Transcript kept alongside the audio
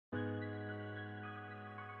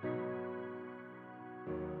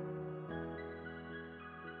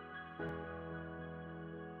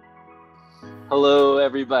Hello,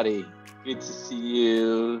 everybody. Good to see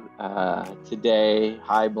you today.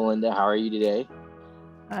 Hi, Belinda. How are you today?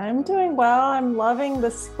 I'm doing well. I'm loving the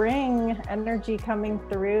spring energy coming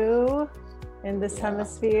through in this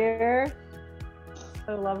hemisphere.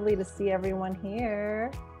 So lovely to see everyone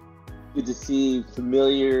here. Good to see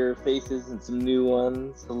familiar faces and some new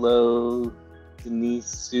ones. Hello, Denise,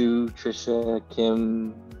 Sue, Trisha,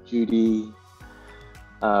 Kim, Judy.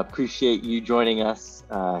 Appreciate you joining us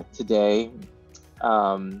today.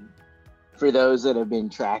 For those that have been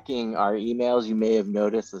tracking our emails, you may have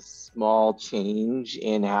noticed a small change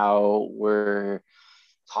in how we're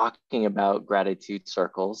talking about gratitude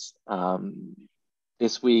circles.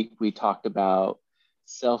 This week, we talked about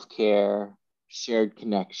self-care, shared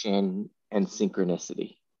connection, and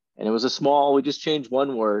synchronicity. And it was we just changed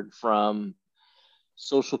one word from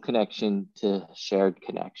social connection to shared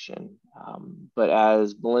connection. But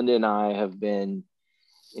as Belinda and I have been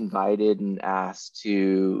invited and asked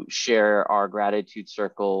to share our gratitude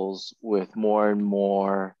circles with more and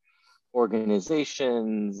more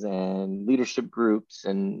organizations and leadership groups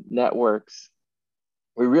and networks,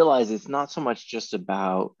 we realize it's not so much just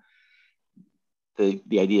about the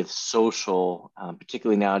idea of social,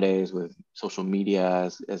 particularly nowadays with social media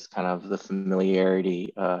as kind of the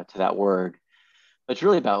familiarity to that word, but it's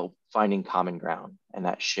really about finding common ground and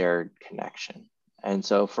that shared connection. And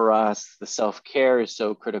so for us, the self-care is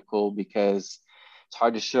so critical because it's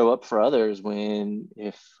hard to show up for others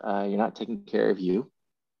if you're not taking care of you.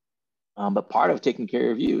 But part of taking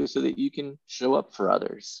care of you is so that you can show up for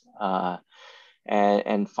others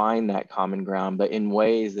and find that common ground, but in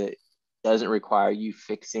ways that doesn't require you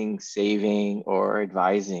fixing, saving, or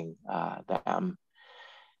advising them.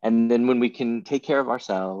 And then when we can take care of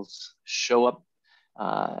ourselves, show up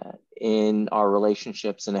in our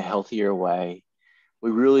relationships in a healthier way, we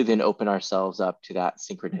really then open ourselves up to that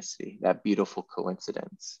synchronicity, that beautiful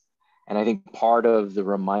coincidence. And I think part of the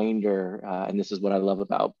reminder, and this is what I love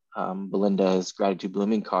about Belinda's Gratitude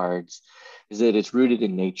Blooming cards, is that it's rooted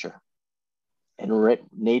in nature. And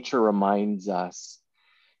nature reminds us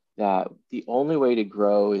that the only way to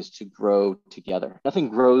grow is to grow together. Nothing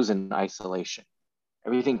grows in isolation.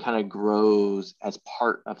 Everything kind of grows as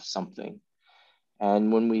part of something.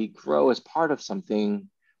 And when we grow as part of something,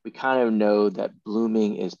 we kind of know that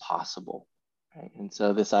blooming is possible. Right? And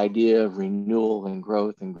so this idea of renewal and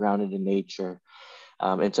growth and grounded in nature.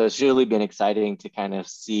 And so it's really been exciting to kind of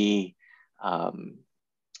see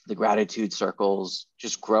the gratitude circles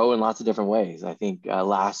just grow in lots of different ways. I think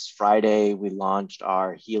last Friday, we launched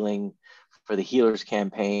our Healing for the Healers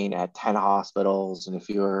campaign at 10 hospitals. And if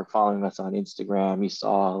you were following us on Instagram, you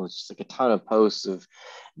saw it was just like a ton of posts of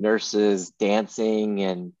nurses dancing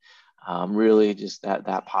and really just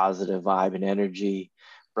that positive vibe and energy.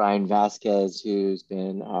 Brian Vasquez, who's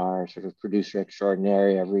been our sort of producer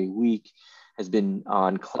extraordinary every week, has been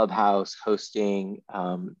on Clubhouse hosting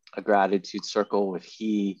a gratitude circle with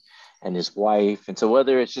he and his wife. And so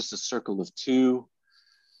whether it's just a circle of two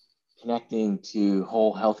connecting to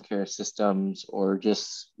whole healthcare systems or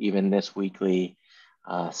just even this weekly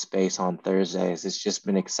space on Thursdays, it's just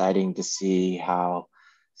been exciting to see how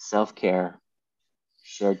self-care,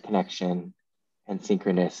 shared connection, and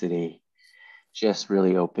synchronicity just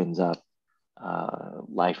really opens up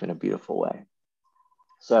life in a beautiful way.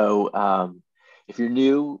 So if you're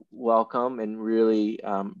new, welcome and really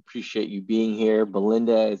appreciate you being here.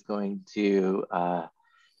 Belinda is going to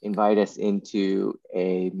invite us into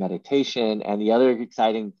a meditation. And the other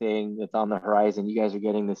exciting thing that's on the horizon, you guys are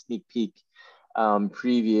getting the sneak peek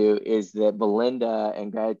preview, is that Belinda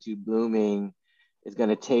and Gratitude Blooming is going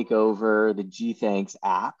to take over the G Thanks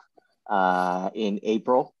app in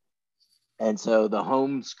April. And so the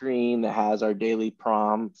home screen that has our daily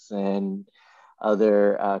prompts and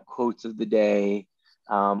other quotes of the day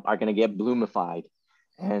are going to get bloomified.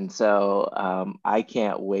 And so I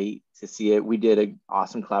can't wait to see it. We did an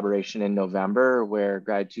awesome collaboration in November where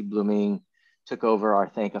Gratitude Blooming took over our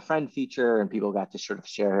Thank a Friend feature, and people got to sort of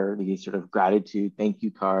share these sort of gratitude thank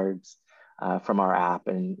you cards from our app.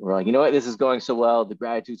 And we're like, you know what, this is going so well. The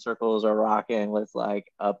gratitude circles are rocking. Let's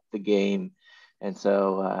like up the game. And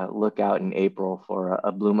so look out in April for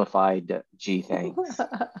a bloomified G Thanks.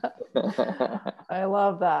 I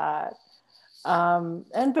love that.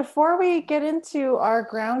 And before we get into our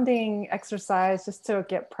grounding exercise, just to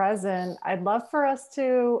get present, I'd love for us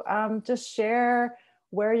to just share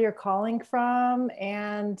where you're calling from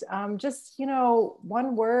and just,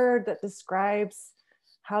 one word that describes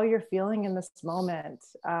how you're feeling in this moment,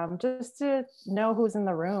 just to know who's in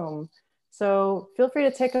the room. So feel free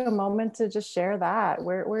to take a moment to just share that.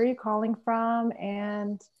 Where are you calling from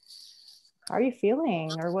and how are you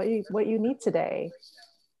feeling or what you need today?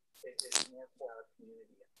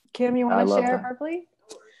 Kim, you want I to love share that. verbally?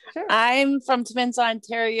 Sure. I'm from Timmins,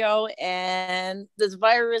 Ontario, and this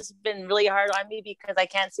virus has been really hard on me because I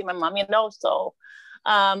can't see my mom, So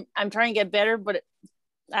I'm trying to get better, but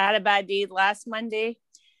I had a bad day last Monday,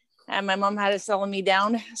 and my mom had to settle me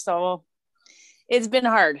down. So it's been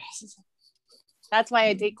hard. That's why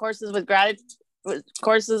I take courses with gratitude,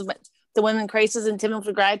 courses with the Women Crisis and Timmins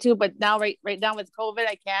for Gratitude. But now, right now with COVID,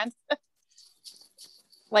 I can't.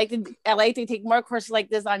 I like to take more courses like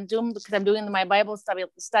this on Zoom because I'm doing my Bible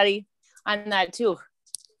study on that too.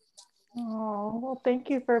 Oh, well, thank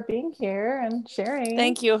you for being here and sharing.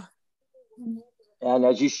 Thank you. And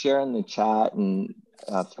as you share in the chat and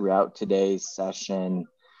throughout today's session,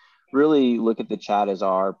 really look at the chat as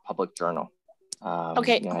our public journal.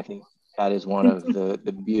 Okay. I think that is one of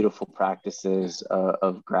the beautiful practices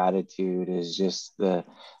of gratitude, is just the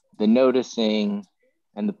noticing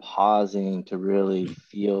and the pausing to really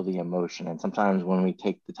feel the emotion. And sometimes when we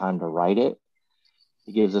take the time to write it,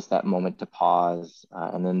 it gives us that moment to pause.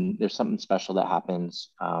 And then there's something special that happens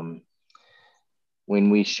when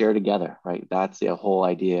we share together, right? That's the whole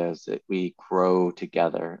idea, is that we grow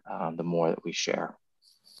together the more that we share.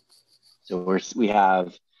 So we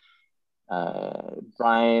have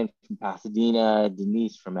Brian from Pasadena,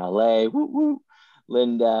 Denise from LA, woo, woo,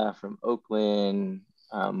 Linda from Oakland,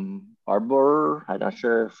 Barbara, I'm not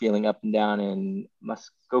sure, feeling up and down in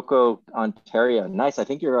Muskoka, Ontario. Nice. I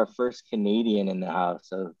think you're our first Canadian in the house,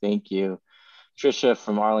 so thank you. Trisha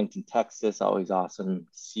from Arlington, Texas, always awesome to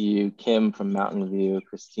see you. Kim from Mountain View,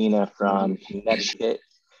 Christina from Connecticut.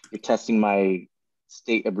 You're testing my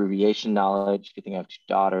state abbreviation knowledge. Good thing I have 2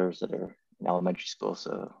 daughters that are in elementary school,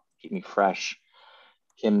 so keep me fresh.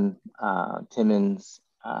 Kim Timmins,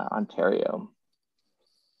 Ontario.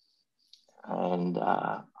 And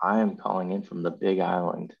I am calling in from the Big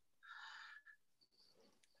Island.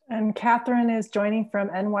 And Catherine is joining from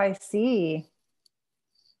NYC.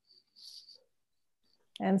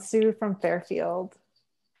 And Sue from Fairfield.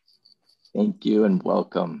 Thank you and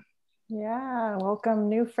welcome. Yeah, welcome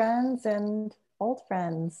new friends and old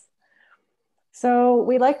friends. So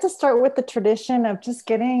we like to start with the tradition of just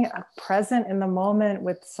getting present in the moment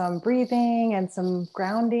with some breathing and some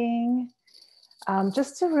grounding,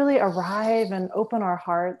 just to really arrive and open our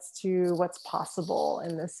hearts to what's possible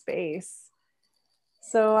in this space.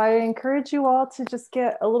 So I encourage you all to just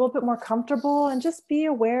get a little bit more comfortable and just be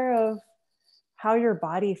aware of how your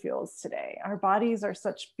body feels today. Our bodies are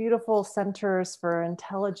such beautiful centers for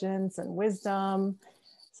intelligence and wisdom.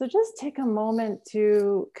 So just take a moment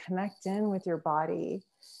to connect in with your body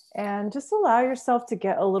and just allow yourself to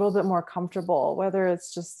get a little bit more comfortable, whether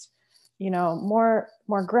it's just, more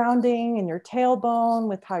grounding in your tailbone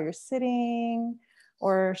with how you're sitting,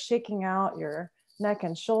 or shaking out your neck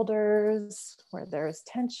and shoulders where there's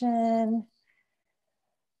tension.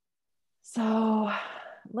 So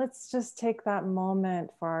let's just take that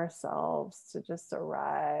moment for ourselves to just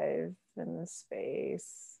arrive in this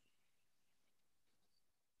space.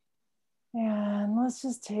 And let's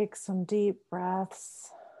just take some deep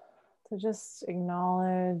breaths to just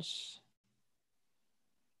acknowledge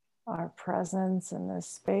our presence in this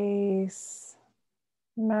space.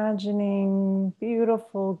 Imagining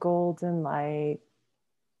beautiful golden light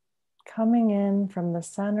coming in from the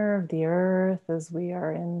center of the earth as we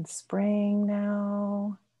are in spring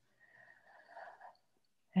now.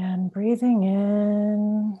 And breathing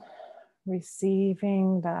in,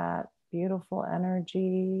 receiving that beautiful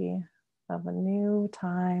energy of a new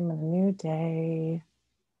time and a new day.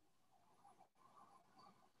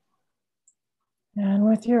 And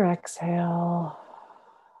with your exhale,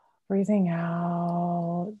 breathing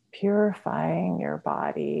out, purifying your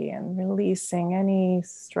body and releasing any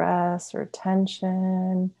stress or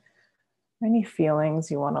tension, any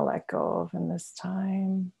feelings you want to let go of in this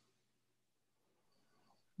time.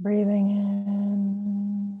 Breathing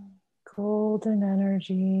in golden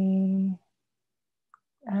energy,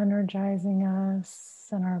 energizing us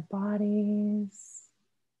and our bodies.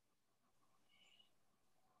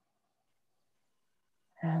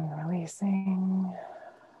 And releasing.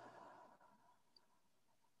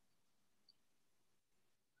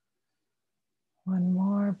 One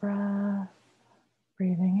more breath,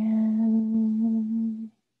 breathing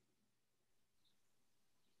in.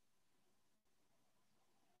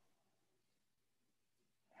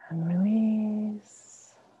 And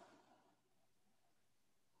release.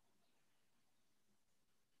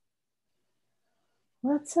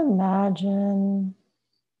 Let's imagine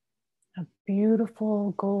a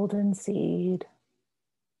beautiful golden seed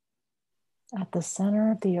at the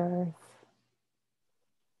center of the earth,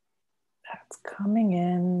 That's coming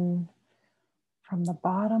in from the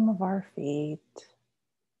bottom of our feet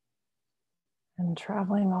and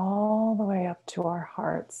traveling all the way up to our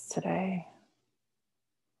hearts today.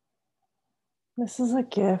 This is a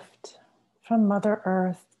gift from Mother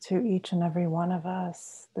Earth to each and every one of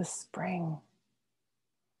us this spring.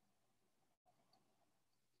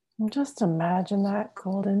 And just imagine that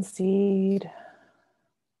golden seed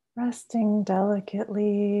resting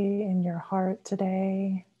delicately in your heart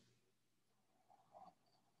today.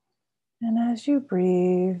 And as you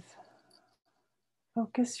breathe,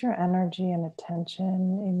 focus your energy and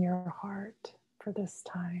attention in your heart for this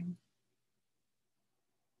time.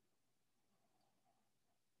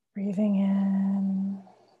 Breathing in,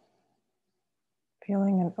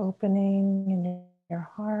 feeling an opening in your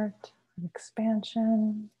heart, an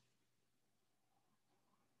expansion.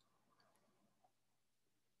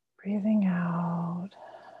 Breathing out,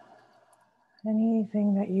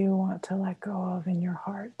 anything that you want to let go of in your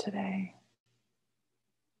heart today.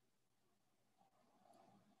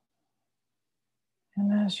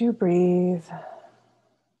 And as you breathe,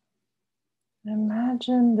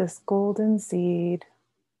 imagine this golden seed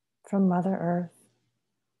from Mother Earth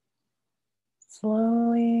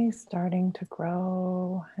slowly starting to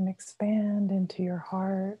grow and expand into your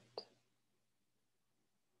heart.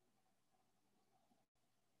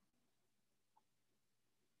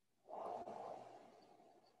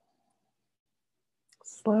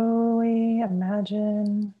 Slowly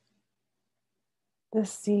imagine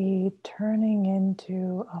this seed turning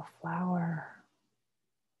into a flower.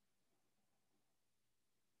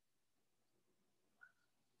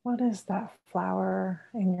 What is that flower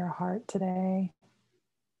in your heart today?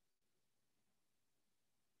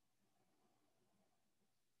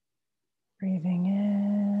 Breathing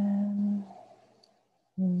in,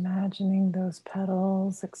 imagining those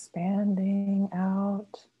petals expanding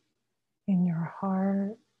out in your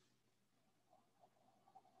heart.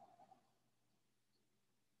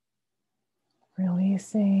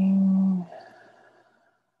 Releasing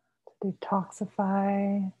to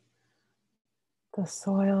detoxify the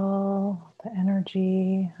soil, the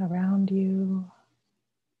energy around you.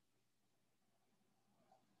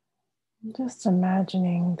 Just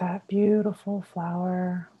imagining that beautiful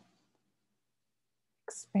flower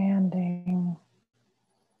expanding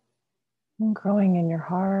and growing in your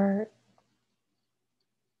heart.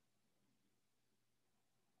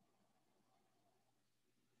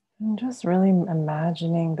 And just really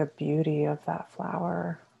imagining the beauty of that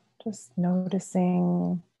flower. Just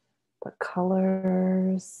noticing the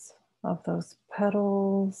colors of those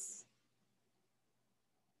petals,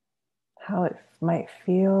 how it might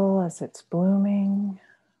feel as it's blooming.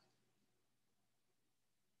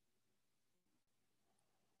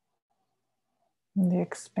 And the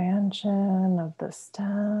expansion of the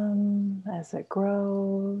stem as it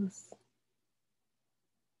grows.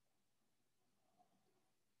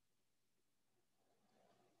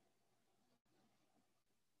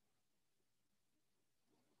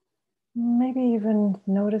 Maybe even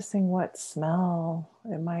noticing what smell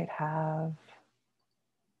it might have.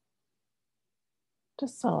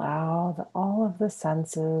 Just allow all of the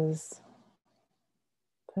senses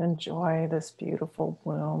to enjoy this beautiful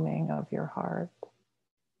blooming of your heart.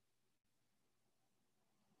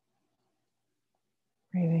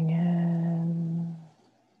 Breathing in,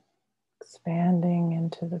 expanding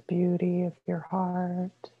into the beauty of your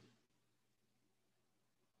heart.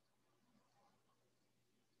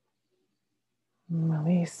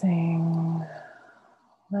 Releasing,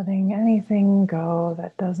 letting anything go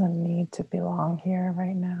that doesn't need to belong here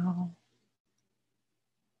right now.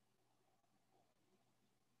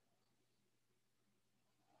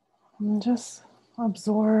 And just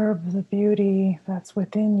absorb the beauty that's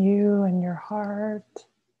within you and your heart.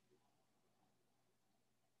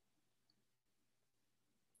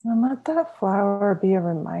 And let that flower be a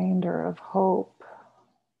reminder of hope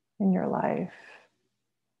in your life.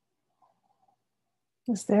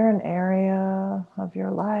 Is there an area of your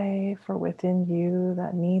life or within you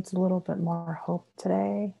that needs a little bit more hope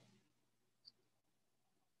today?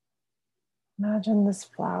 Imagine this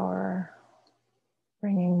flower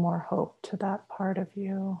bringing more hope to that part of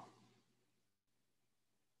you.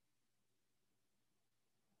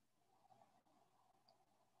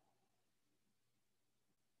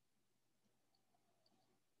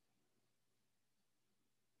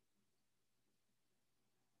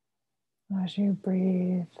 As you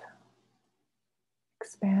breathe,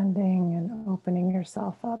 expanding and opening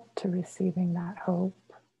yourself up to receiving that hope.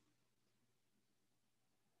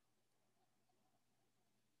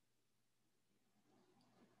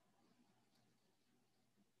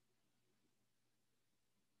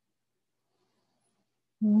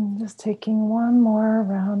 Just taking one more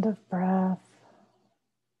round of breath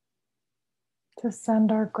to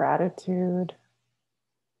send our gratitude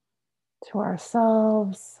to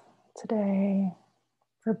ourselves today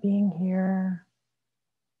for being here.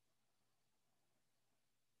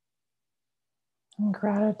 And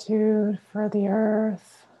gratitude for the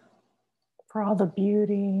earth, for all the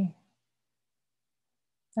beauty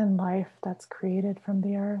and life that's created from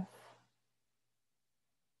the earth.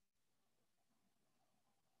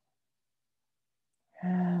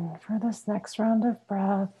 And for this next round of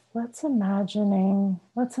breath, let's imagine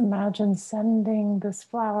sending this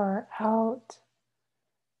flower out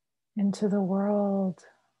into the world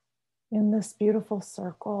in this beautiful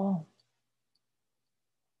circle,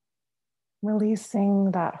 releasing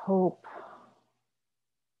that hope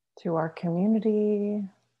to our community,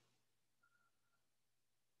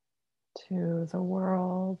 to the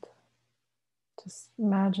world, just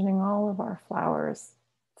imagining all of our flowers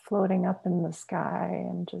floating up in the sky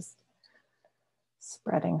and just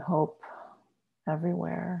spreading hope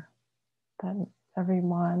everywhere, that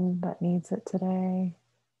everyone that needs it today,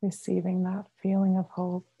 receiving that feeling of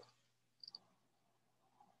hope.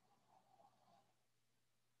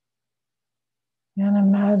 And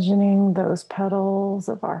imagining those petals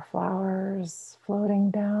of our flowers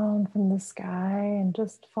floating down from the sky and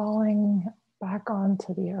just falling back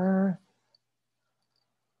onto the earth.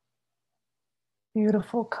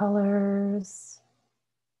 Beautiful colors,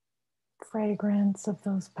 fragrance of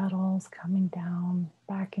those petals coming down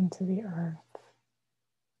back into the earth.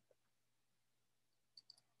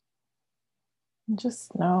 And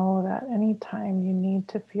just know that anytime you need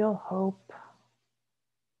to feel hope,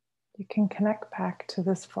 you can connect back to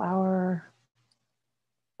this flower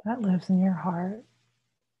that lives in your heart.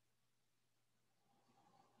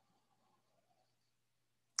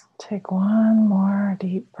 Take one more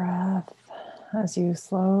deep breath as you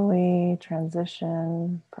slowly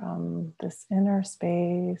transition from this inner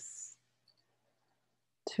space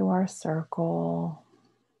to our circle.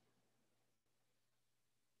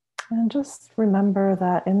 And just remember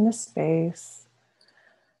that in this space,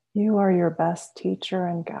 you are your best teacher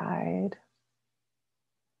and guide.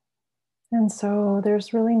 And so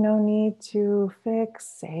there's really no need to fix,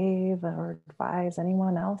 save, or advise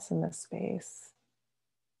anyone else in this space.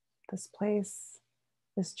 This place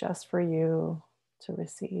is just for you to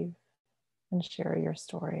receive and share your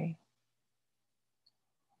story.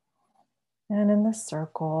 And in this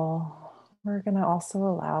circle, we're going to also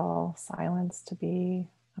allow silence to be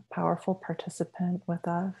a powerful participant with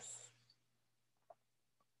us.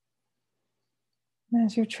 And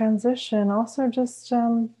as you transition, also just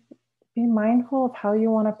be mindful of how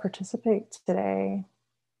you want to participate today.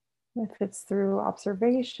 If it's through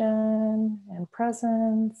observation and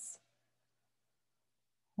presence,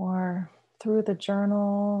 or through the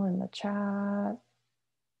journal and the chat,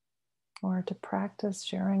 or to practice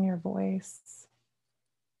sharing your voice.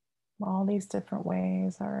 All these different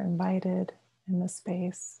ways are invited in the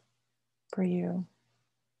space for you.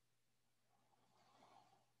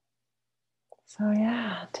 So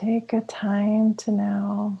yeah, take a time to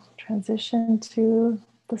now transition to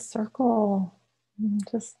the circle.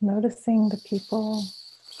 Just noticing the people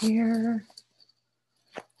here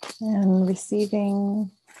and receiving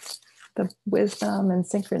the wisdom and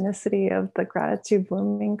synchronicity of the gratitude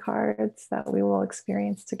blooming cards that we will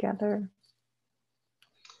experience together.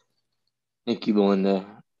 Thank you, Belinda.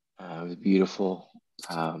 It was beautiful.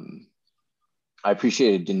 I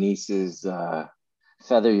appreciated Denise's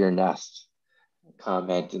feather your nest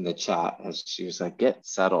comment in the chat as she was like, get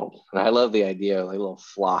settled. And I love the idea of like a little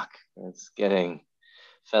flock that's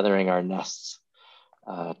feathering our nests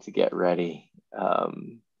to get ready.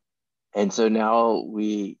 And so now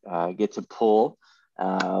we get to pull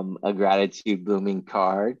a gratitude blooming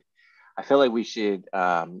card. I feel like we should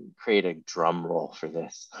create a drum roll for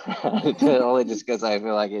this, only just because I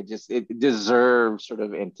feel like it deserves sort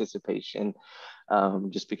of anticipation,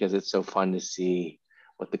 just because it's so fun to see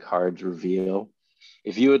what the cards reveal.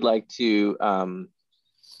 If you would like to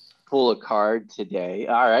pull a card today,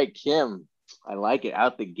 all right, Kim, I like it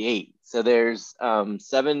out the gate. So there's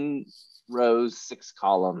 7 rows, 6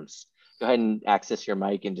 columns. Go ahead and access your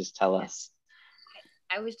mic and just tell us.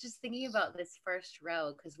 I was just thinking about this first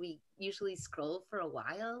row because we usually scroll for a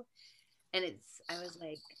while, and I was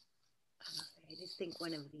like, oh, I just think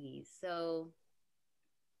one of these. So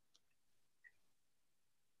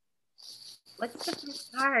what's the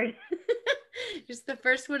first card? Just the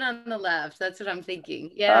first one on the left. That's what I'm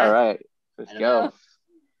thinking. Yeah. All right, let's go.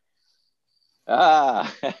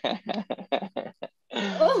 Ah.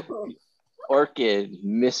 Oh. Orchid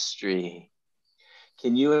mystery.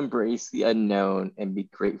 Can you embrace the unknown and be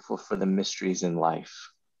grateful for the mysteries in life?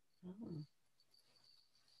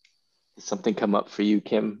 Did something come up for you,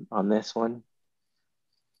 Kim, on this one?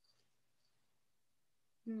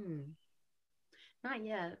 Not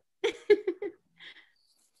yet.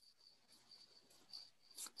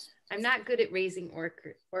 I'm not good at raising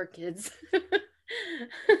orchids.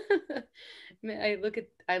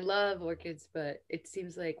 I love orchids, but it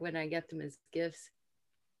seems like when I get them as gifts,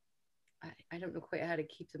 I don't know quite how to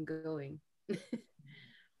keep them going.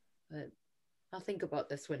 But I'll think about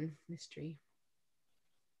this one, mystery.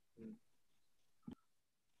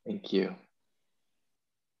 Thank you.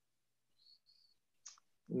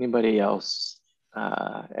 Anybody else?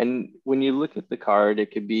 And when you look at the card,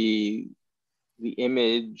 it could be the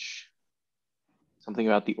image, something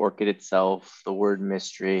about the orchid itself, the word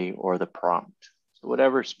mystery, or the prompt. So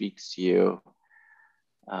whatever speaks to you,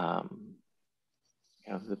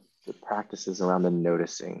 the practices around the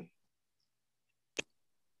noticing.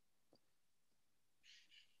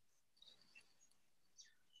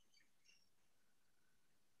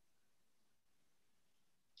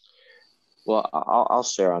 Well, I'll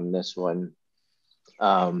share on this one.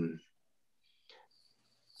 I don't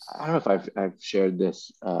know if I've shared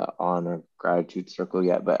this on a gratitude circle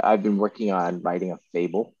yet, but I've been working on writing a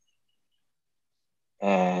fable,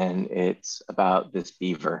 and it's about this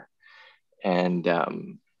beaver. And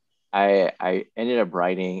I ended up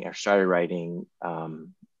started writing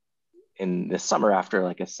in the summer after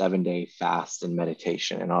like a 7-day fast and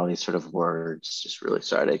meditation, and all these sort of words just really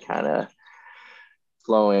started kind of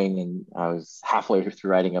flowing. And I was halfway through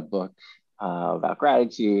writing a book about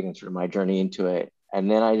gratitude and sort of my journey into it. And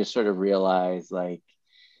then I just sort of realized like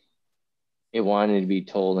it wanted to be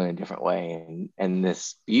told in a different way. And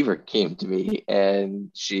this beaver came to me, and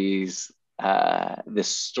she's this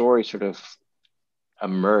story sort of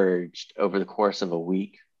emerged over the course of a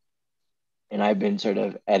week. And I've been sort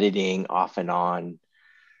of editing off and on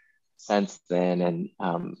since then. And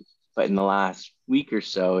but in the last week or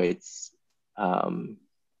so, it's I've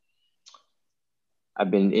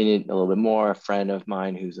been in it a little bit more. A friend of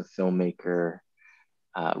mine who's a filmmaker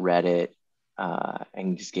read it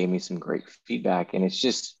and just gave me some great feedback. And it's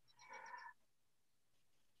just,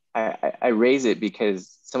 I raise it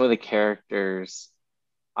because some of the characters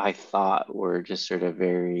I thought were just sort of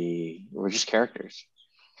were just characters.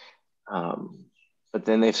 But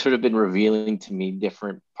then they've sort of been revealing to me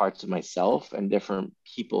different parts of myself and different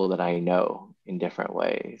people that I know in different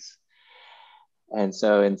ways. And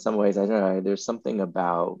so in some ways, I don't know, there's something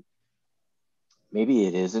about maybe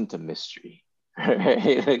it isn't a mystery,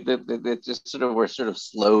 right? Like that just sort of, we're sort of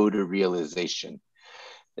slow to realization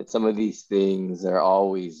that some of these things are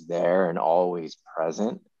always there and always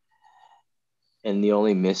present. And the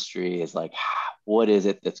only mystery is like, what is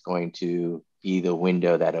it that's going to be the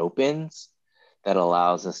window that opens that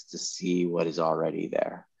allows us to see what is already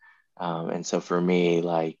there? And so for me,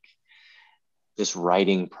 like this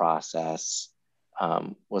writing process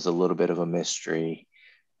was a little bit of a mystery,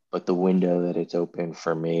 but the window that it's opened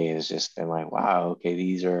for me has just been like, wow, okay,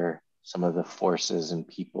 these are some of the forces and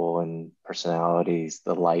people and personalities,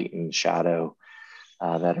 the light and shadow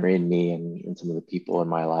that are in me and some of the people in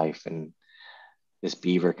my life. And this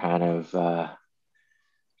beaver kind of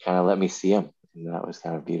let me see him, and that was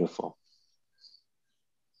kind of beautiful.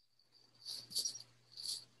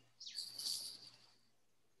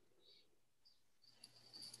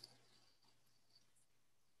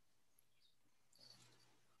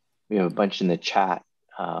 We have a bunch in the chat.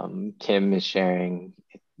 Kim is sharing,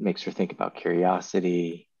 it makes her think about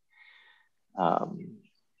curiosity.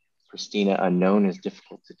 Christina, unknown is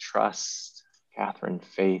difficult to trust. Catherine,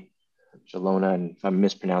 faith. Jalona, and if I'm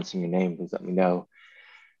mispronouncing your name, please let me know.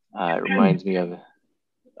 It reminds me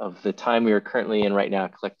of the time we are currently in right now,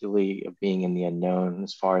 collectively, of being in the unknown,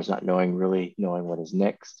 as far as not really knowing what is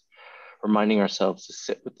next. Reminding ourselves to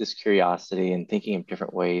sit with this curiosity and thinking of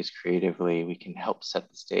different ways creatively, we can help set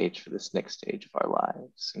the stage for this next stage of our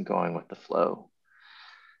lives and going with the flow.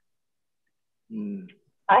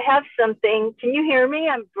 I have something. Can you hear me?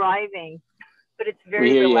 I'm driving, but it's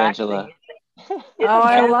very relaxing. You, Angela.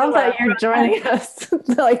 I love that you're joining us.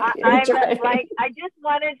 I just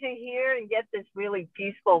wanted to hear and get this really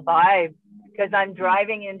peaceful vibe because I'm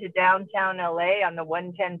driving into downtown LA on the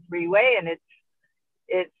 110 freeway, and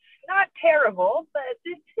it's not terrible, but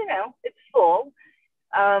it's full.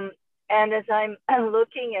 And as I'm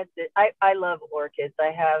looking at I love orchids.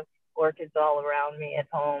 I have orchids all around me at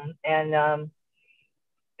home, and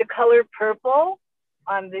the color purple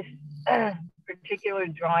on this particular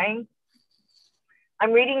drawing.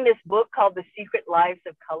 I'm reading this book called The Secret Lives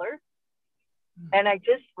of Color. And I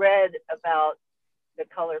just read about the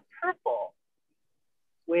color purple,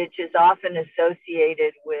 which is often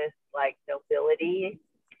associated with like nobility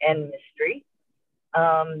and mystery.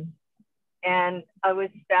 And I was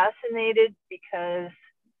fascinated because,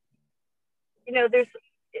 you know, there's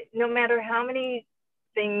no matter how many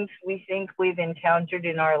things we think we've encountered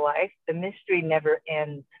in our life, the mystery never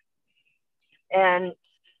ends. And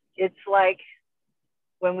it's like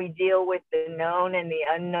when we deal with the known and the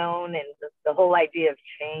unknown and the whole idea of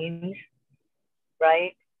change,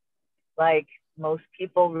 right? Like most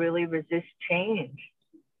people really resist change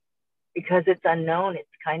because it's unknown, it's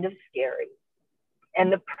kind of scary.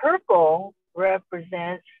 And the purple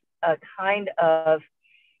represents a kind of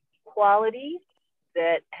quality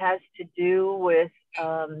that has to do with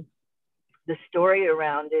the story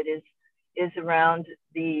around it is around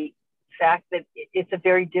the fact that it's a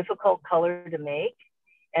very difficult color to make,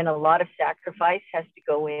 and a lot of sacrifice has to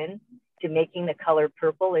go in to making the color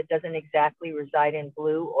purple. It doesn't exactly reside in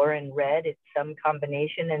blue or in red. It's some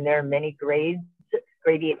combination, and there are many gradations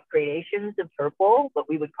of purple, what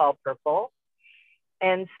we would call purple.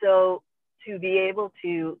 And so to be able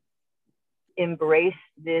to embrace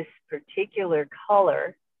this particular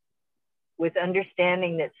color with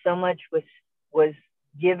understanding that so much was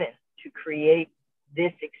given to create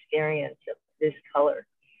this experience of this color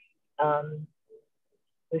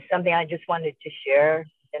was something I just wanted to share.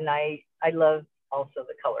 And I love also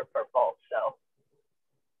the color purple. So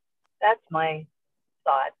that's my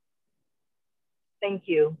thought. Thank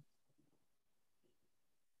you.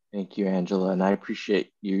 Thank you, Angela. And I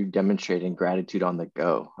appreciate you demonstrating gratitude on the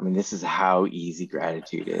go. I mean, this is how easy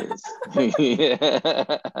gratitude is.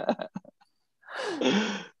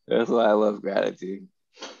 That's why I love gratitude.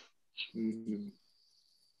 Anybody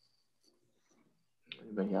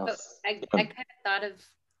else? So I kind of thought of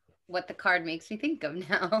what the card makes me think of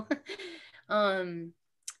now.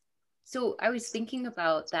 So I was thinking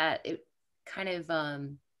about that. It kind of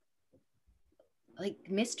like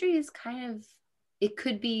mystery is kind of, it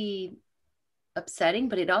could be upsetting,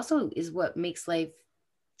 but it also is what makes life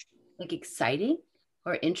like exciting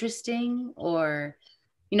or interesting, or,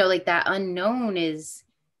 you know, like that unknown is,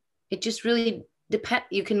 it just really depends.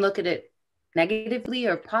 You can look at it negatively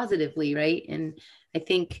or positively, right? And I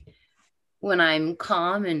think when I'm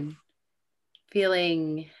calm and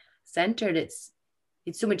feeling centered, it's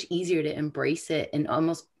so much easier to embrace it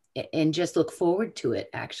and just look forward to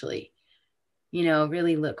it, actually. You know,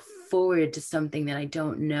 really look forward to something that I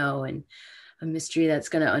don't know and a mystery that's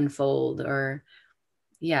going to unfold, or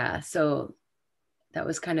yeah. So that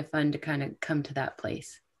was kind of fun to kind of come to that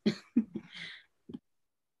place.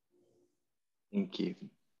 Thank you.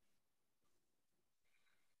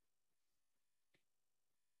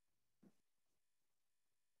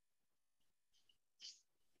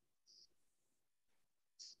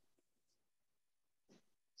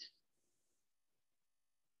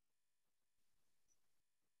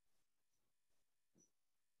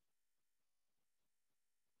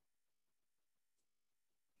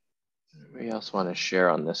 Anybody else want to share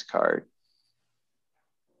on this card?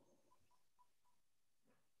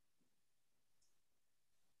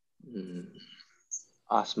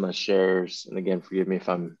 Asma shares, and again, forgive me if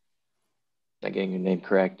I'm not getting your name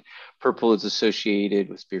correct. Purple is associated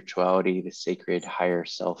with spirituality, the sacred higher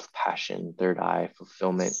self, passion, third eye,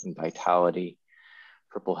 fulfillment, and vitality.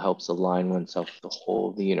 Purple helps align oneself with the whole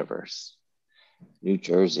of the universe. New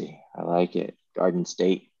Jersey, I like it. Garden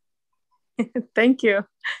State. Thank you.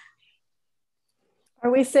 Are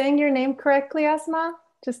we saying your name correctly, Asma?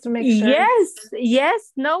 Just to make sure.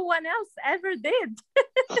 Yes, no one else ever did.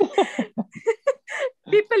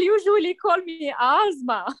 People usually call me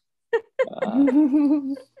Asma.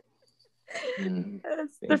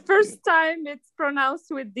 It's the first time it's pronounced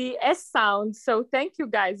with the S sound. So thank you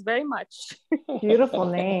guys very much. Beautiful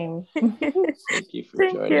name. Thank you for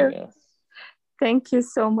joining us. Thank you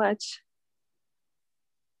so much.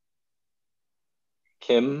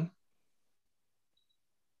 Kim,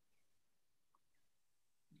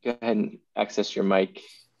 go ahead and access your mic.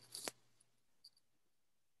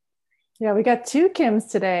 Yeah, we got two Kims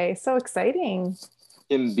today. So exciting.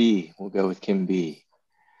 Kim B. We'll go with Kim B.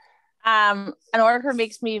 An orchid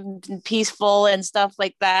makes me peaceful and stuff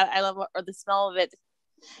like that. I love, or the smell of it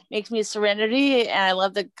makes me serenity, and I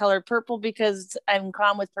love the color purple because I'm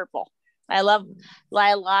calm with purple. I love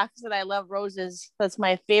lilacs and I love roses. That's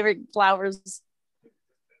my favorite flowers.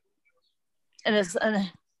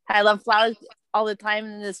 And I love flowers all the time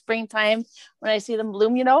in the springtime when I see them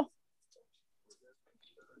bloom, you know.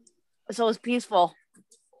 So it's peaceful.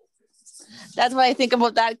 That's what I think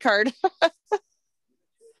about that card.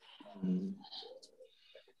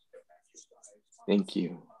 Thank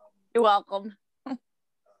you. You're welcome.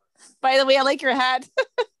 By the way, I like your hat.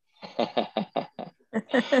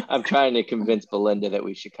 I'm trying to convince Belinda that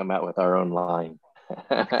we should come out with our own line.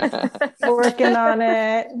 Working on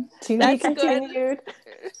it. To be continued.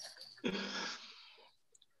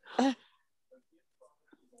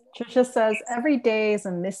 Trisha says, every day is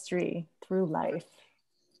a mystery through life.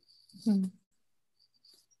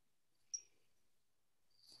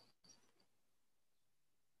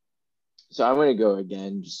 So I'm going to go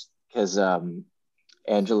again just because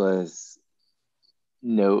Angela's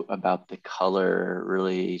note about the color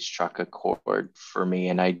really struck a chord for me.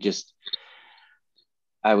 And I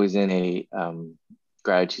was in a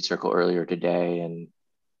gratitude circle earlier today, and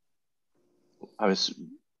I was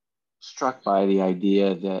struck by the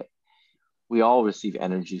idea that we all receive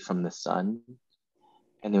energy from the sun,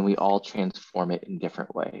 and then we all transform it in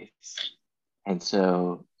different ways. And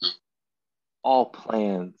so all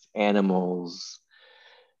plants, animals,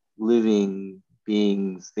 living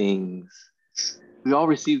beings, things, we all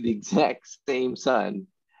receive the exact same sun,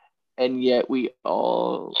 and yet we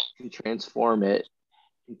all can transform it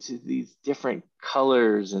into these different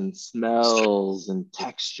colors and smells and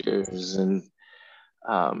textures, and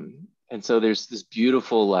so there's this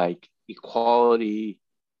beautiful like equality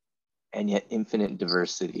and yet infinite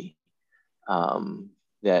diversity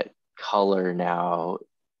that color now,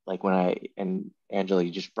 like and Angela,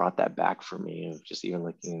 you just brought that back for me of just even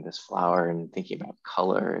looking at this flower and thinking about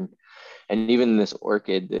color, and even this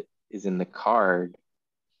orchid that is in the card,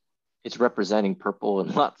 it's representing purple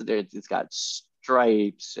and lots of it's got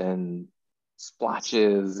stripes and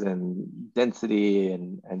splotches and density,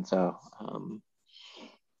 and so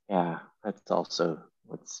yeah, that's also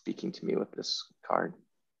what's speaking to me with this card.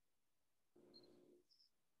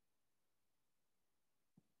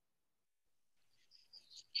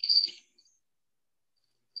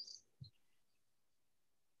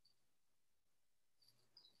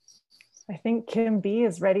 I think Kim B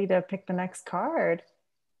is ready to pick the next card.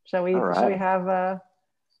 Shall we have a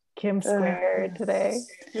Kim squared today?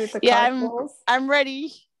 With the I'm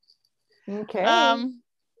ready. Okay.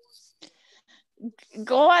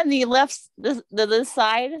 Go on the left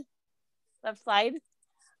side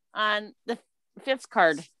on the fifth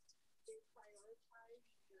card.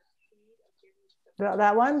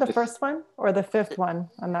 That one, the first one, or the fifth one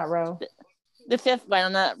on that row? The fifth one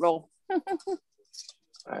on that row. All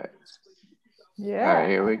right. Yeah. All right,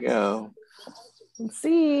 here we go. Let's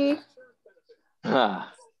see. Oh,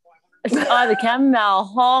 the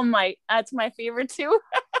chamomile. Oh that's my favorite too.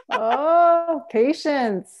 Oh,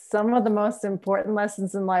 patience. Some of the most important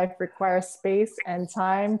lessons in life require space and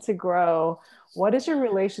time to grow. What is your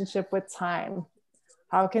relationship with time?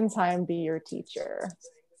 How can time be your teacher?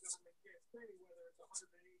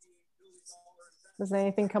 Does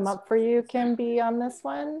anything come up for you, Kim B, on this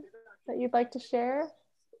one that you'd like to share?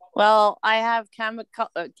 Well, I have chamomile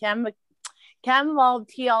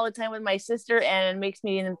tea all the time with my sister, and it makes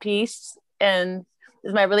me in peace. And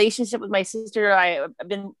my relationship with my sister,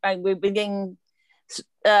 we've been getting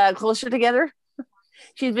closer together.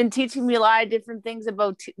 She's been teaching me a lot of different things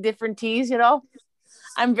about different teas. You know,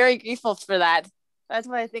 I'm very grateful for that. That's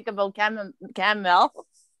what I think about chamomile.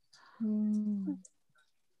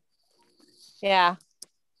 Yeah.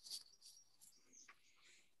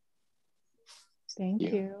 Thank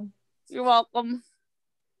you. You're welcome.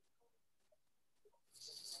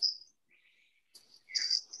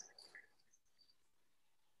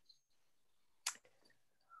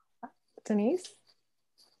 Denise?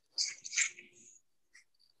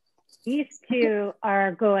 These two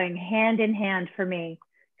are going hand in hand for me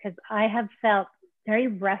because I have felt very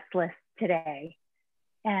restless today.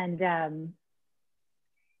 And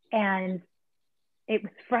it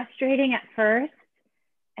was frustrating at first.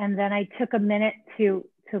 And then I took a minute to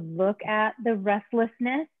look at the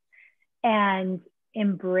restlessness and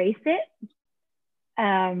embrace it,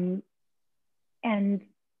 and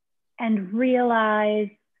realize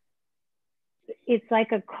it's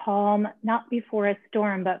like a calm, not before a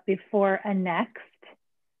storm, but before a next.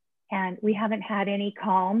 And we haven't had any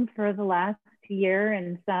calm for the last year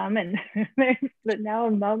and but now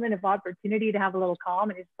a moment of opportunity to have a little calm.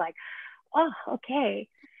 And it's like, oh, okay.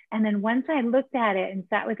 And then once I looked at it and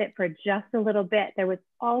sat with it for just a little bit, there was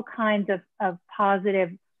all kinds of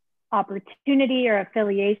positive opportunity or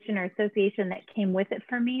affiliation or association that came with it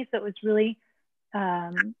for me. So it was really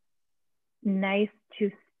nice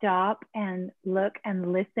to stop and look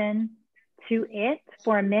and listen to it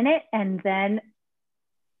for a minute and then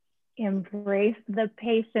embrace the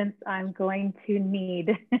patience I'm going to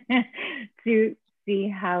need to see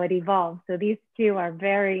how it evolves. So these two are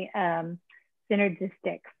very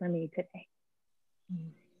synergistic for me today.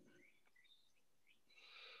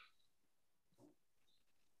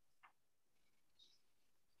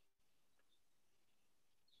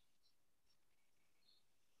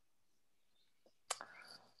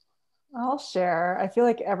 I'll share. I feel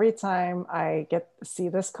like every time I get to see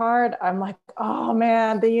this card, I'm like, oh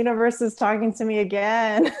man, the universe is talking to me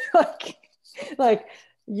again. like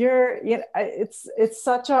you're, you know, it's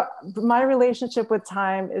such a, my relationship with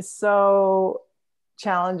time is so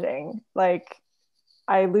challenging. Like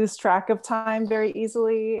I lose track of time very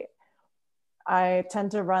easily. I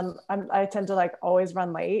tend to like always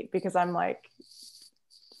run late because I'm like,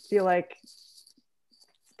 feel like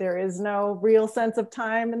there is no real sense of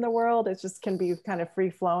time in the world. It just can be kind of free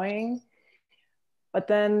flowing. But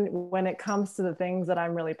then when it comes to the things that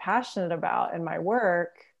I'm really passionate about in my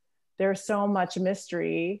work, there's so much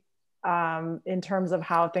mystery in terms of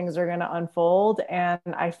how things are going to unfold. And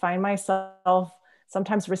I find myself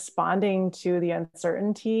sometimes responding to the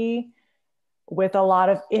uncertainty with a lot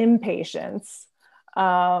of impatience.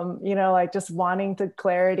 You know, like just wanting the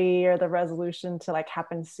clarity or the resolution to like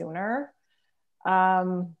happen sooner.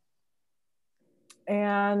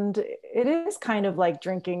 And it is kind of like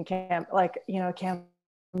drinking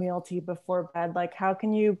chamomile tea before bed. Like how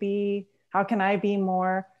can I be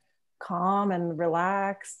more calm and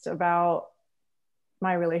relaxed about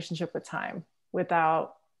my relationship with time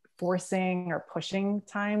without forcing or pushing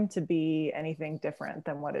time to be anything different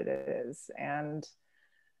than what it is? And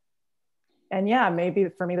yeah, maybe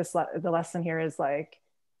for me, the lesson here is like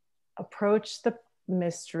approach the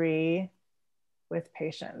mystery with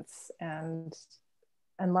patience and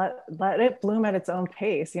let it bloom at its own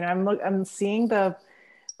pace. You know, I'm seeing the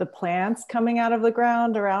plants coming out of the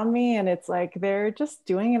ground around me, and it's like they're just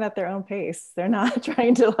doing it at their own pace. They're not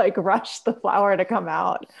trying to like rush the flower to come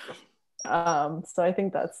out. So I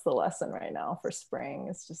think that's the lesson right now for spring.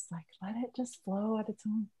 It's just like let it just flow at its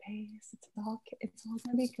own pace. It's all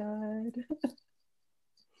gonna be good.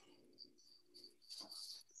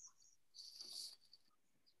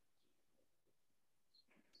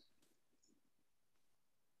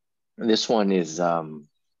 This one is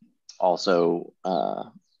also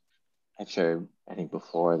I've shared, I think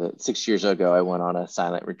before, that 6 years ago I went on a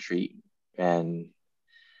silent retreat, and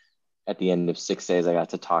at the end of 6 days I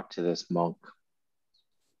got to talk to this monk,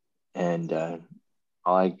 and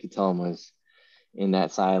all I could tell him was, in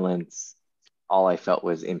that silence, all I felt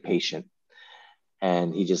was impatient,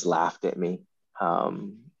 and he just laughed at me,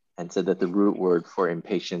 and said that the root word for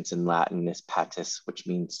impatience in Latin is patis, which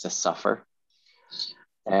means to suffer.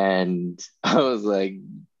 And I was like,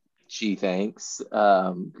 gee, thanks.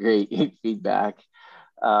 Great feedback.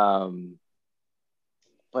 But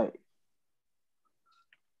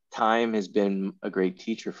time has been a great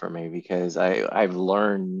teacher for me, because I've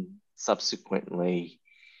learned subsequently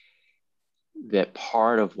that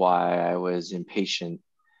part of why I was impatient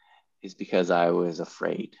is because I was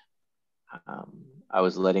afraid. I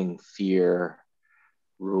was letting fear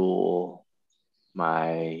rule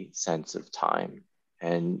my sense of time.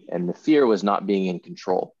 And the fear was not being in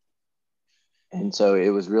control. And so it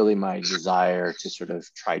was really my desire to sort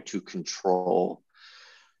of try to control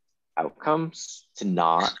outcomes, to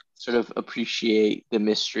not sort of appreciate the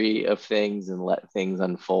mystery of things and let things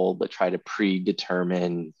unfold, but try to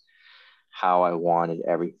predetermine how I wanted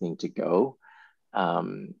everything to go.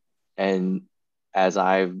 And as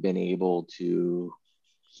I've been able to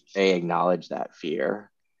acknowledge that fear,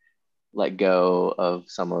 let go of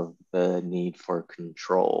some of the need for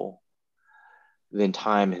control, then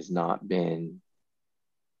time has not been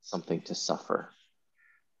something to suffer.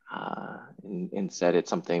 Instead, it's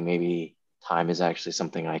something, maybe time is actually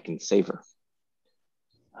something I can savor.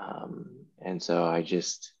 And so I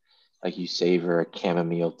just, like you savor a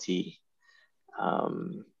chamomile tea.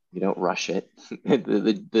 You don't rush it.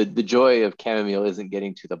 The joy of chamomile isn't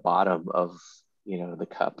getting to the bottom of, the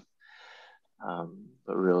cup,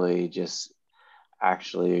 but really just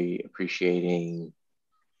actually appreciating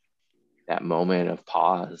that moment of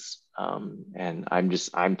pause. And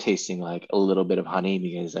I'm tasting like a little bit of honey,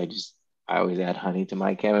 because I always add honey to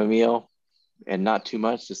my chamomile, and not too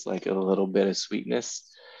much, just like a little bit of sweetness.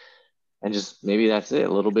 And just maybe that's it,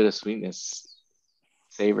 a little bit of sweetness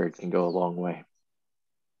savored can go a long way.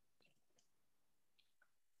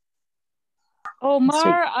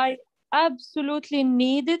 Omar, I absolutely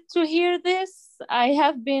needed to hear this. I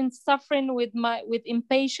have been suffering with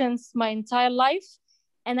impatience my entire life,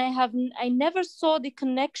 and I never saw the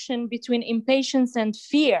connection between impatience and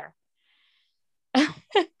fear.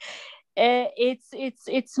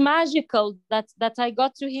 It's magical that I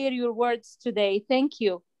got to hear your words today. Thank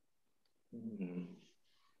you.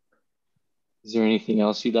 Is there anything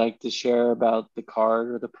else you'd like to share about the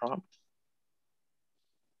card or the prompt?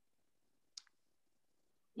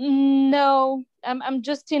 No, I'm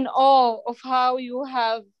just in awe of how you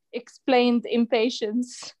have explained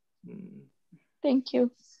impatience. Thank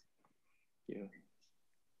you. you.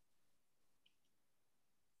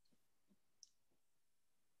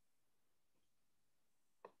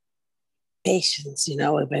 Patience, you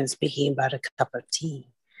know, we've been speaking about a cup of tea.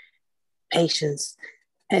 Patience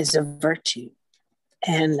is a virtue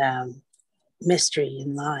and mystery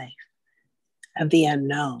in life of the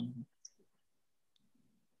unknown.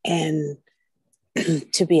 And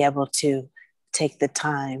to be able to take the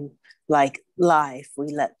time, like life,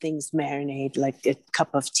 we let things marinate, like a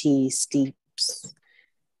cup of tea steeps,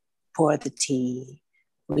 pour the tea.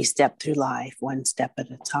 We step through life one step at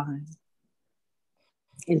a time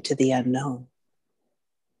into the unknown.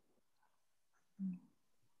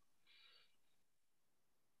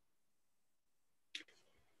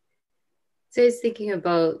 So I was thinking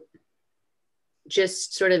about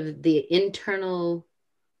just sort of the internal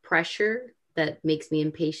pressure that makes me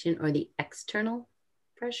impatient, or the external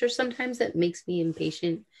pressure sometimes that makes me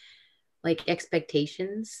impatient, like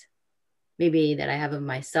expectations maybe that I have of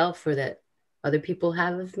myself or that other people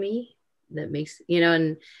have of me, that makes, you know,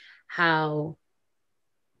 and how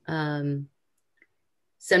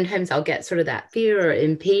sometimes I'll get sort of that fear or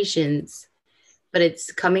impatience, but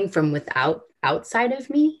it's coming from outside of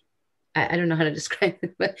me. I don't know how to describe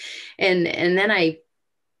it, but and then I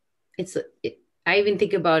even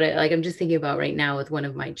think about it, like I'm just thinking about right now with one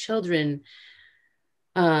of my children,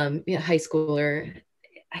 high schooler.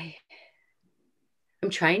 I'm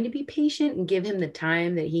trying to be patient and give him the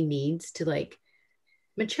time that he needs to like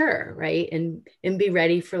mature, right? And be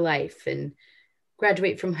ready for life and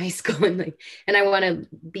graduate from high school, and I want to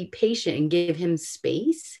be patient and give him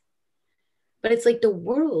space. But it's like the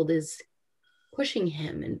world is pushing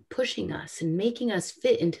him and pushing us and making us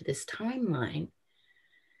fit into this timeline.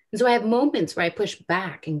 And so I have moments where I push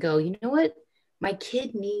back and go, you know what? My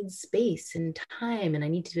kid needs space and time, and I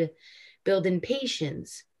need to build in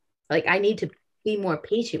patience. Like I need to be more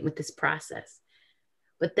patient with this process.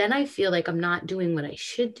 But then I feel like I'm not doing what I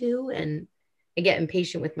should do. And I get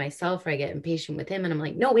impatient with myself, or I get impatient with him. And I'm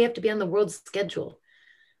like, no, we have to be on the world's schedule.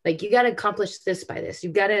 Like, you got to accomplish this by this. You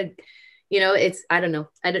got to, you know, it's, I don't know.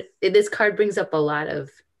 This card brings up a lot of,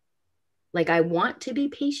 like, I want to be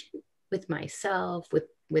patient with myself,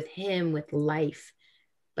 with him, with life.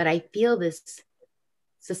 But I feel this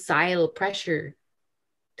societal pressure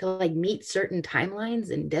to like meet certain timelines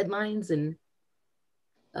and deadlines and,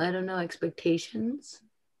 I don't know, expectations.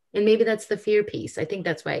 And maybe that's the fear piece. I think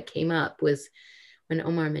that's why it came up, was when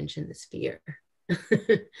Omar mentioned this fear.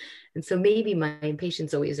 And so maybe my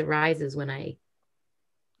impatience always arises when I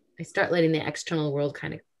start letting the external world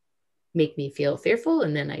kind of make me feel fearful,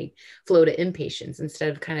 and then I flow to impatience instead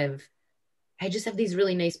of kind of, I just have these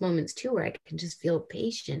really nice moments too where I can just feel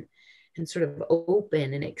patient and sort of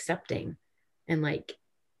open and accepting, and like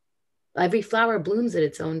every flower blooms at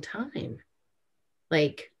its own time.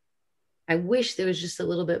 Like, I wish there was just a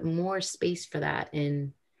little bit more space for that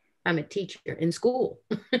I'm a teacher in school,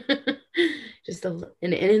 just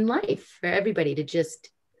and in life, for everybody to just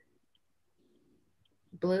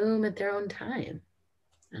bloom at their own time.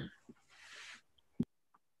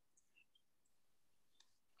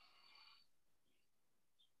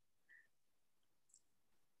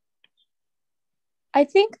 I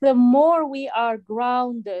think the more we are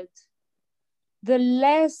grounded, the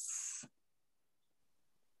less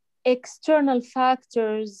external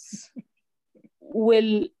factors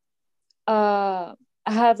will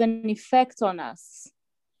have an effect on us.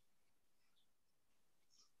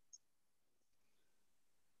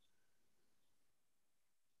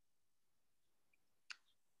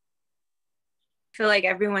 I feel like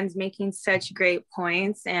everyone's making such great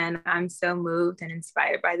points, and I'm so moved and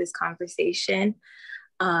inspired by this conversation.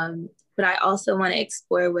 But I also want to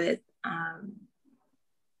explore with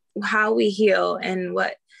how we heal and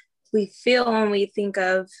what we feel when we think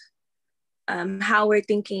of how we're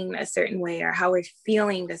thinking a certain way or how we're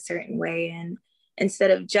feeling a certain way. And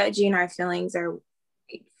instead of judging our feelings or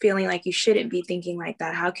feeling like you shouldn't be thinking like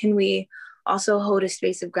that, how can we also hold a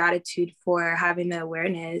space of gratitude for having the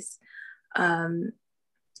awareness?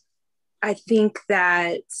 I think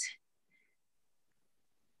that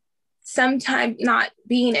sometimes not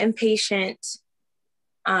being impatient,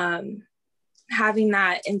 having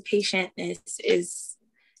that impatientness is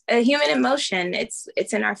a human emotion.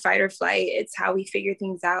 It's in our fight or flight. It's how we figure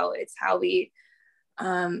things out. It's how we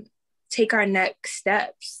take our next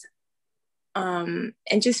steps. And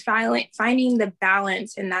just finding the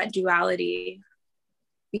balance in that duality,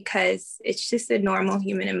 because it's just a normal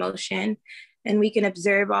human emotion, and we can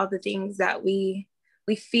observe all the things that we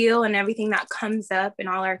feel and everything that comes up and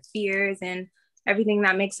all our fears and everything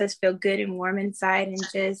that makes us feel good and warm inside, and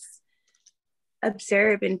just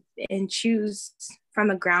observe and choose from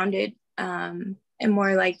a grounded and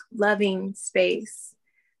more like loving space,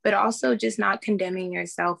 but also just not condemning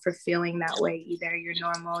yourself for feeling that way either. You're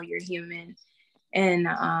normal, you're human.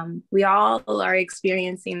 And we all are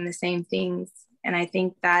experiencing the same things. And I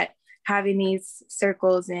think that having these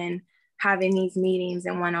circles and having these meetings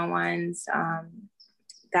and one-on-ones,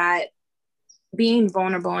 that being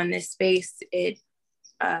vulnerable in this space, it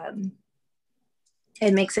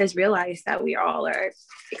makes us realize that we all are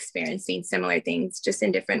experiencing similar things, just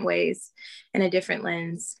in different ways and a different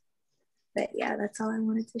lens. But yeah, that's all I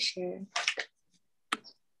wanted to share.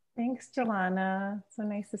 Thanks, Joanna. So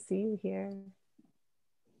nice to see you here.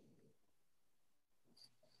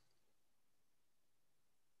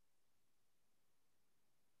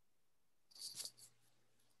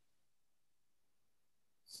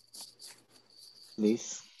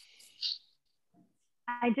 Denise?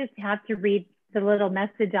 I just have to read the little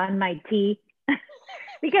message on my tea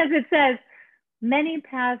because it says, many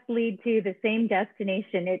paths lead to the same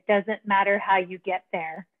destination. It doesn't matter how you get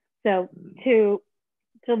there. So to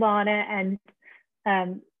Lana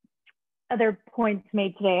and other points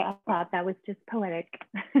made today, I thought that was just poetic.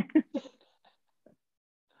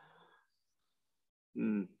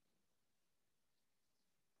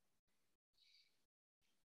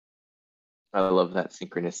 I love that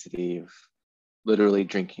synchronicity of literally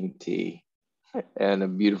drinking tea and a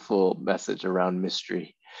beautiful message around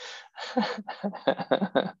mystery.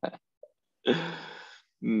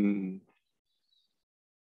 Would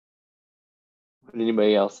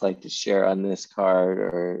anybody else like to share on this card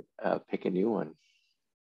or pick a new one?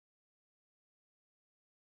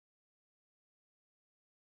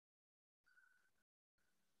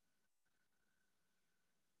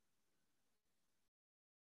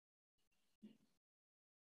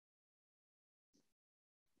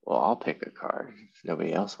 Well, I'll pick a card if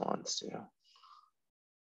nobody else wants to.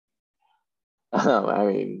 I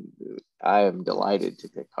mean, I am delighted to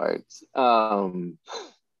pick cards. I'm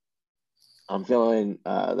feeling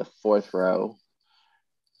the fourth row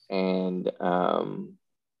and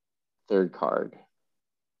third card.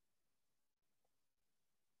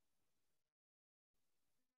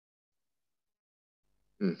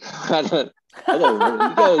 I don't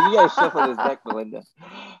you guys shuffle this deck, Melinda.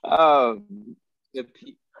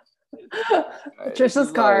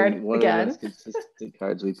 Trisha's card one again. of the most consistent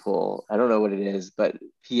cards we pull. I don't know what it is, but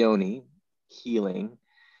Peony, healing.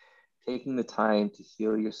 Taking the time to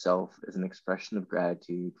heal yourself is an expression of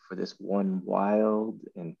gratitude for this one wild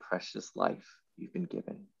and precious life you've been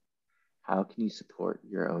given. How can you support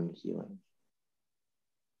your own healing?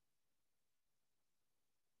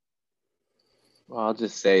 Well, I'll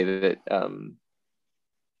just say that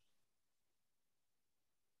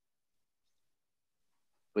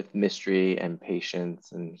with mystery and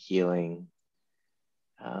patience and healing,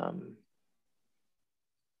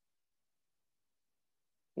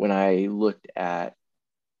 when I looked at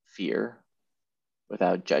fear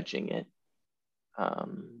without judging it, I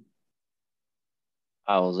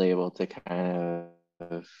was able to kind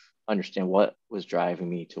of understand what was driving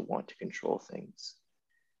me to want to control things.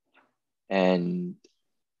 And,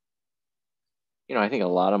 I think a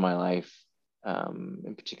lot of my life,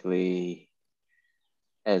 and particularly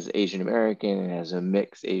as Asian American and as a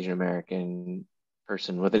mixed Asian American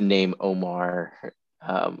person with the name Omar,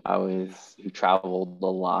 who traveled a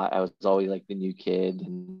lot. I was always like the new kid,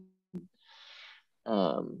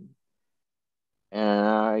 and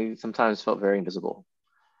I sometimes felt very invisible.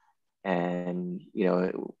 And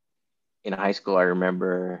in high school, I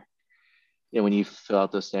remember when you fill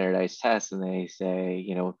out those standardized tests and they say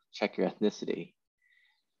check your ethnicity,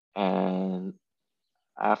 and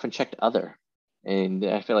I often checked other, and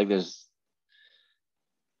I feel like there's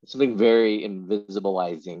something very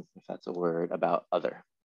invisibilizing, if that's a word, about other.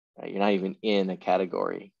 Right? You're not even in a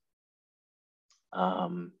category.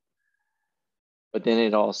 But then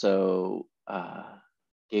it also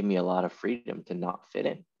gave me a lot of freedom to not fit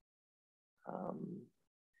in.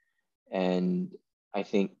 And I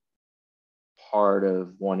think part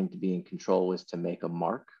of wanting to be in control was to make a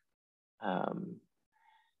mark.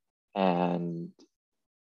 And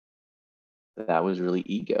that was really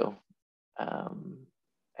ego.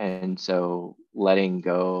 And so letting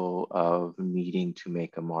go of needing to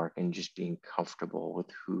make a mark and just being comfortable with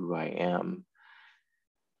who I am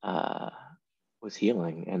was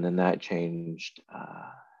healing. And then that changed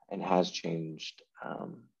and has changed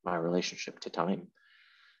my relationship to time.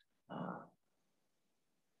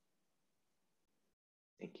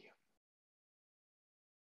 Thank you.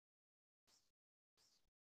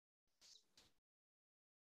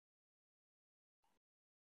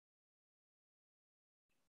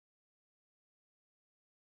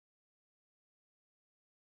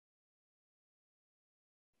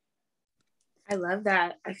 I love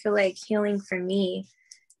that. I feel like healing for me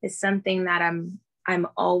is something that I'm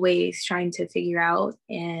always trying to figure out,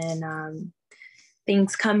 and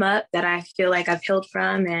things come up that I feel like I've healed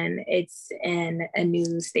from, and it's in a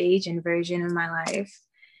new stage and version of my life.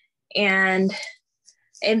 And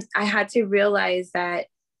I had to realize that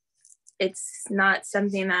it's not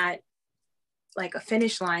something that, like a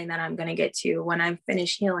finish line that I'm going to get to. When I'm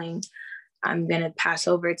finished healing, I'm going to pass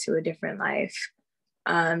over to a different life.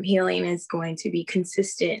 Healing is going to be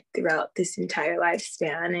consistent throughout this entire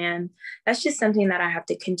lifespan. And that's just something that I have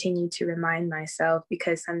to continue to remind myself,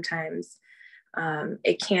 because sometimes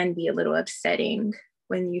it can be a little upsetting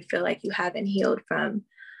when you feel like you haven't healed from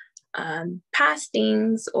past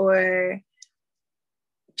things, or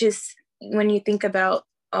just when you think about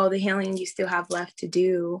all the healing you still have left to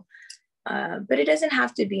do. But it doesn't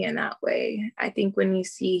have to be in that way. I think when you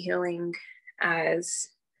see healing as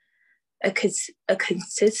a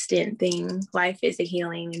consistent thing, life is a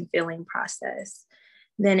healing and feeling process,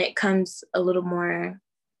 then it comes a little more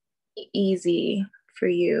easy for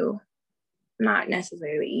you. Not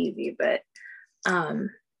necessarily easy, but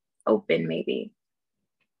open maybe.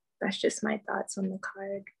 That's just my thoughts on the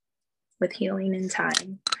card with healing and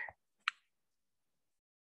time.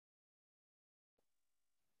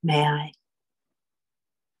 May I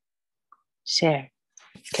share?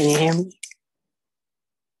 Can you hear me?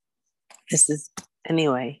 This is,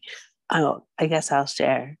 anyway, I guess I'll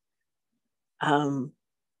share.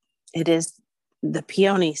 It is, the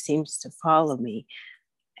peony seems to follow me,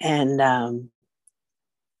 and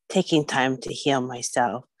taking time to heal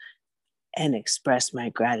myself and express my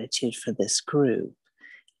gratitude for this group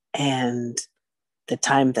and the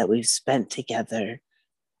time that we've spent together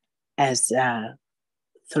as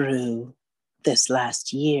through this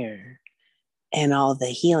last year, and all the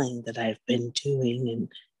healing that I've been doing, and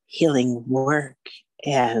healing work,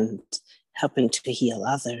 and helping to heal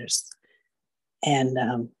others, and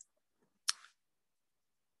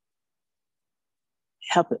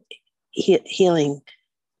healing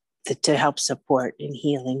to help support in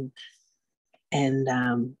healing,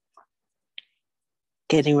 and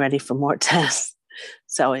getting ready for more tests.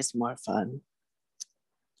 It's always more fun.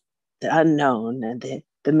 The unknown and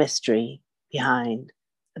the mystery behind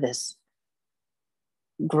this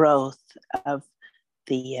growth of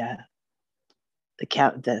the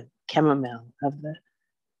chamomile, of the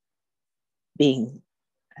being,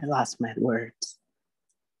 I lost my words,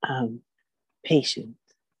 patient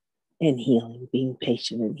in healing, being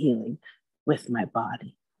patient in healing with my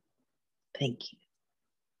body. Thank you.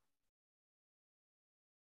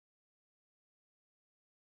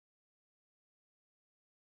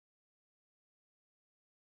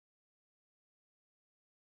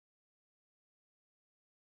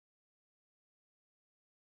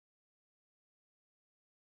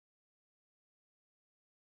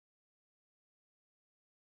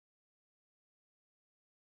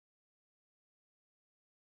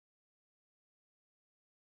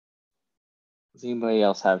 Does anybody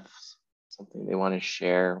else have something they want to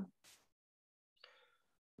share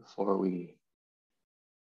before we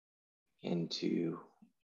begin to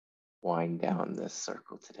wind down this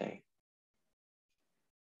circle today?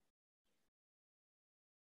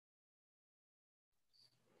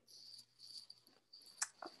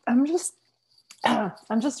 I'm just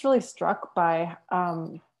really struck by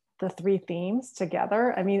the three themes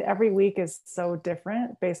together. I mean, every week is so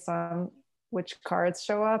different based on which cards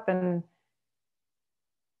show up, and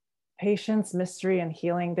patience, mystery, and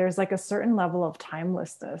healing. There's like a certain level of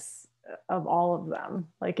timelessness of all of them.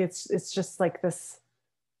 Like it's just like this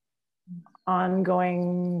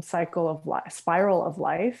ongoing cycle of life, spiral of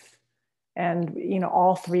life, and you know,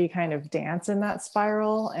 all three kind of dance in that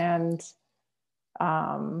spiral. And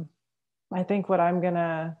I think what I'm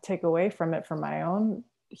gonna take away from it for my own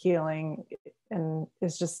healing and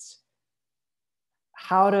is just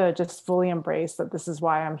how to just fully embrace that this is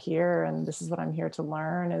why I'm here, and this is what I'm here to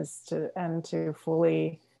learn, is to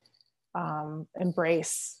fully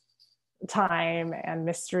embrace time and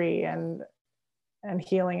mystery and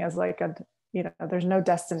healing as like a, you know, there's no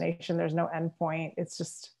destination, there's no end point. It's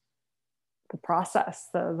just the process,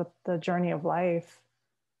 the journey of life.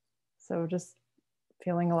 So just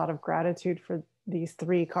feeling a lot of gratitude for these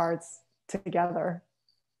three cards together.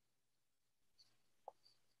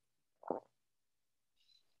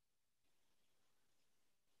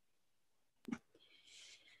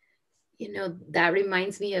 You know, that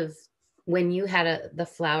reminds me of when you had the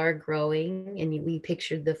flower growing, and we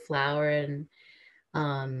pictured the flower, and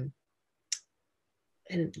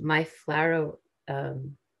my flower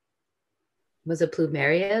was a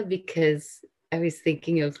plumeria, because I was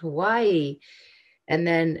thinking of Hawaii. And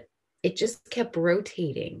then it just kept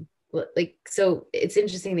rotating. Like, so it's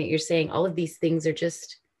interesting that you're saying all of these things are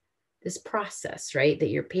just this process, right? That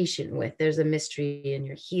you're patient with. There's a mystery and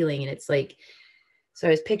you're healing. And it's like, so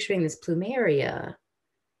I was picturing this plumeria,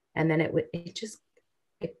 and then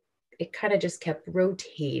it kind of just kept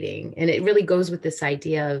rotating. And it really goes with this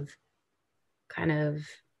idea of kind of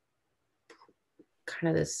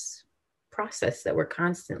this process that we're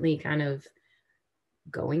constantly kind of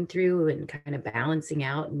going through and kind of balancing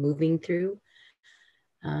out and moving through.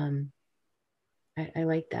 I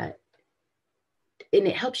like that. And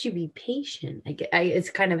it helps you be patient. It's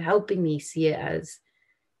kind of helping me see it as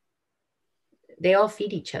they all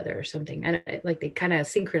feed each other or something. And like they kind of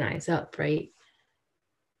synchronize up, right?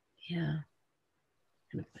 Yeah.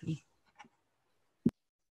 Kind of funny.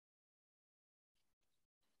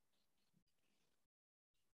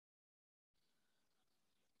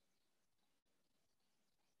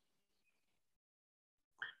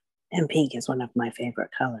 And pink is one of my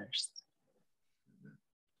favorite colors.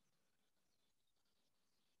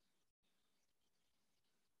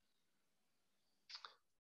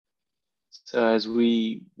 So as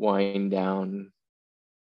we wind down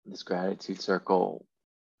this gratitude circle,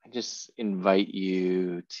 I just invite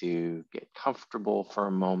you to get comfortable for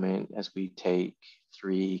a moment as we take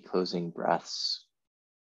 3 closing breaths.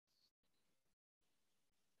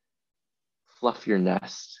 Fluff your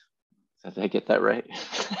nest. Did I get that right?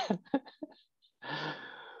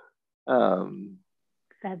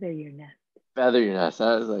 Feather your nest. Feather your nest.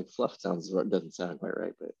 I was like, fluff doesn't sound quite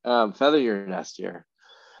right, but feather your nest here.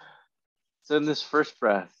 So in this first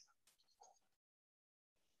breath,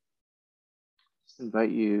 just invite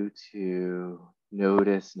you to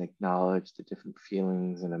notice and acknowledge the different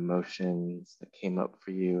feelings and emotions that came up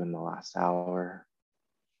for you in the last hour.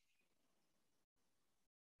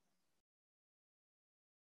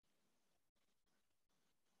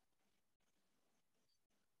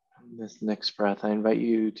 In this next breath, I invite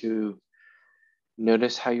you to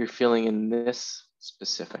notice how you're feeling in this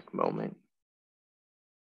specific moment.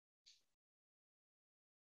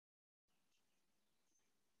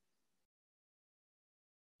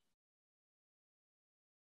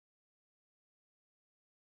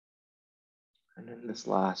 And in this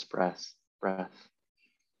last breath, I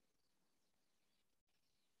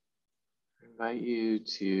invite you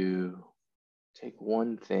to take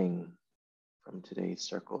one thing from today's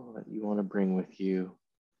circle that you want to bring with you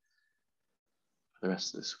for the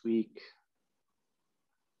rest of this week.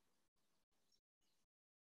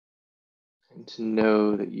 And to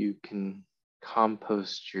know that you can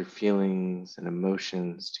compost your feelings and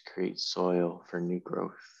emotions to create soil for new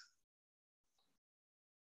growth.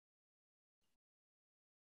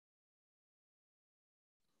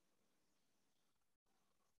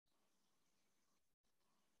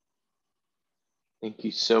 Thank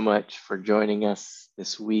you so much for joining us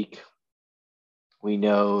this week. We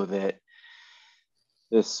know that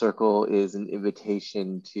this circle is an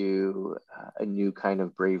invitation to a new kind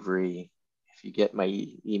of bravery. If you get my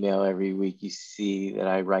email every week, you see that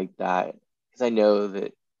I write that because I know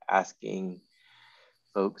that asking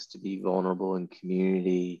folks to be vulnerable in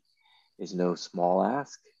community is no small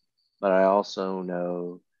ask, but I also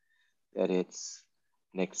know that it's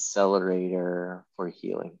an accelerator for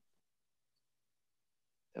healing.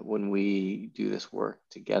 That when we do this work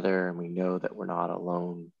together and we know that we're not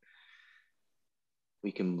alone,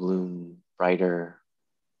 we can bloom brighter,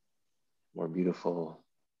 more beautiful,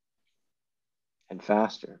 and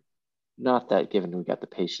faster. Not that given we got the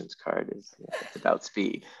patience card, it's about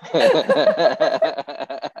speed.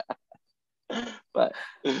 But,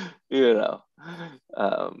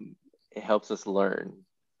 it helps us learn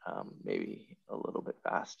maybe a little bit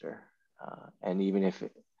faster. And even if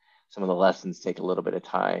some of the lessons take a little bit of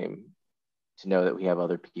time, to know that we have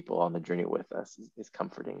other people on the journey with us is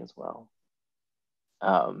comforting as well.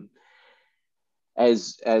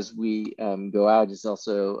 As we go out, just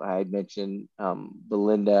also, I mentioned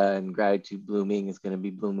Belinda and Gratitude Blooming is going to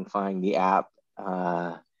be bloomifying the app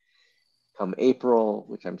come April,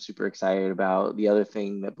 which I'm super excited about. The other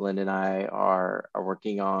thing that Belinda and I are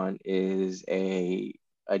working on is a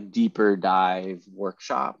deeper dive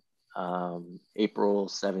workshop, April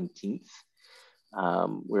 17th.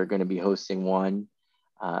 We're going to be hosting one.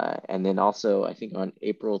 And then also, I think on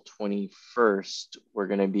April 21st, we're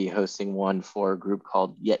going to be hosting one for a group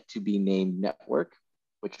called Yet to Be Named Network,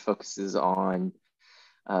 which focuses on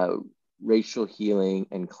racial healing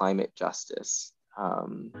and climate justice.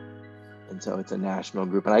 And so it's a national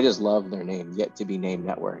group. And I just love their name, Yet to Be Named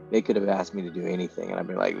Network. They could have asked me to do anything. And I'd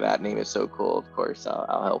be like, that name is so cool. Of course,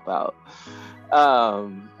 I'll help out.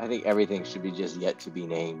 I think everything should be just yet to be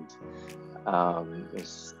named.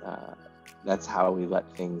 That's how we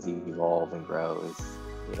let things evolve and grow.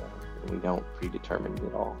 We don't predetermine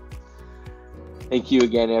it all. Thank you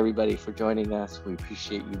again, everybody, for joining us. We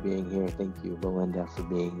appreciate you being here. Thank you, Belinda, for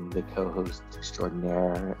being the co-host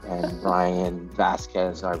extraordinaire, and Ryan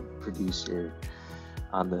Vasquez, our producer,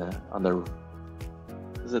 on the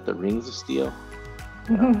is it the Rings of Steel?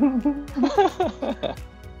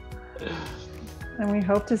 And we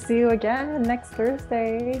hope to see you again next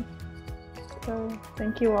Thursday. So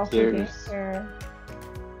thank you all for being here.